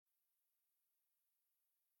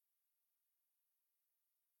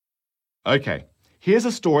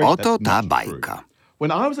Oto ta bajka.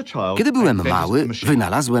 Kiedy byłem mały,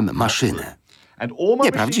 wynalazłem maszynę.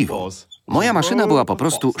 Nieprawdziwą. Moja maszyna była po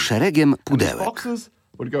prostu szeregiem pudełek.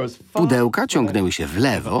 Pudełka ciągnęły się w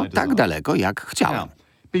lewo tak daleko, jak chciałem.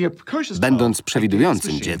 Będąc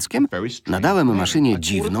przewidującym dzieckiem, nadałem maszynie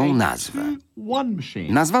dziwną nazwę.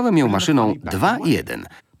 Nazwałem ją maszyną 2-1,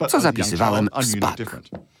 co zapisywałem w spadku.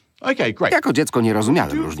 Jako dziecko nie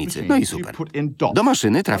rozumiałem różnicy, no i super. Do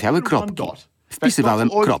maszyny trafiały kropki. Wpisywałem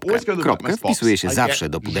kropkę. Kropkę wpisuje się zawsze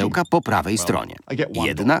do pudełka po prawej stronie.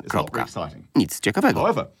 1 kropka. Nic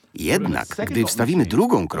ciekawego. Jednak, gdy wstawimy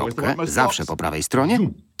drugą kropkę, zawsze po prawej stronie,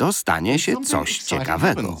 to stanie się coś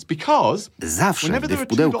ciekawego. Zawsze, gdy w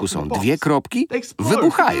pudełku są 2 kropki,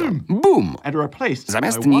 wybuchają. Bum!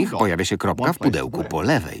 Zamiast nich pojawia się kropka w pudełku po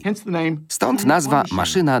lewej. Stąd nazwa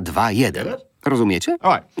maszyna 2-1. Rozumiecie?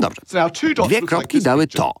 Dobrze. 2 kropki dały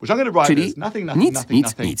to, czyli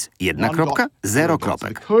nic. 1 kropka, 0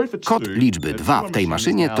 kropek. Kod liczby 2 w tej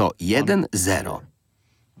maszynie to 1, 0.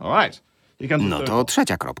 No to 3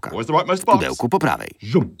 kropka. W pudełku po prawej.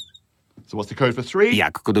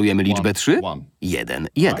 Jak kodujemy liczbę 3? 1,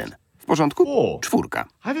 1. W porządku? 4.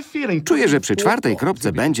 Czuję, że przy 4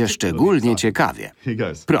 kropce będzie szczególnie ciekawie.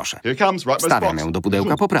 Proszę, wstawiam ją do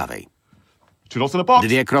pudełka po prawej.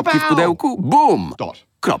 2 kropki w pudełku, bum!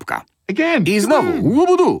 Kropka. I znowu,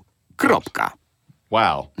 łubudu! Kropka.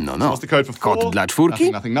 No. Kod dla 4?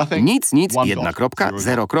 Nic, 1 kropka,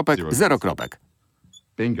 0 kropek, 0 kropek.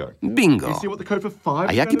 Bingo.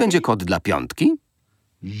 A jaki będzie kod dla 5?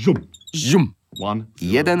 Zium.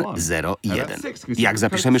 1, 0, 1. Jak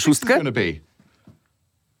zapiszemy 6?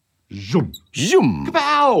 Zium.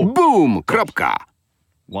 Bum. Kropka.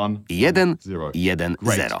 1, 1,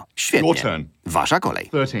 0. Świetnie. Wasza kolej.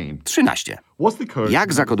 13.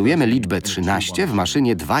 Jak zakodujemy liczbę 13 w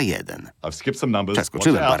maszynie 2-1?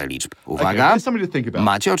 Przeskoczyłem parę liczb. Uwaga!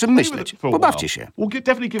 Macie o czym myśleć. Pobawcie się.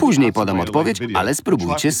 Później podam odpowiedź, ale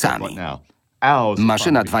spróbujcie sami.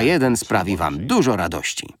 Maszyna 2-1 sprawi wam dużo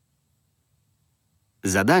radości.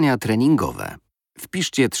 Zadania treningowe.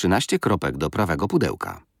 Wpiszcie 13 kropek do prawego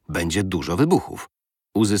pudełka. Będzie dużo wybuchów.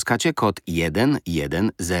 Uzyskacie kod 1,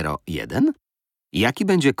 1, 0, 1? Jaki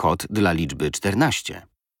będzie kod dla liczby 14?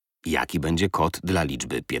 Jaki będzie kod dla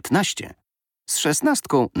liczby 15? Z 16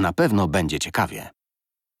 na pewno będzie ciekawie.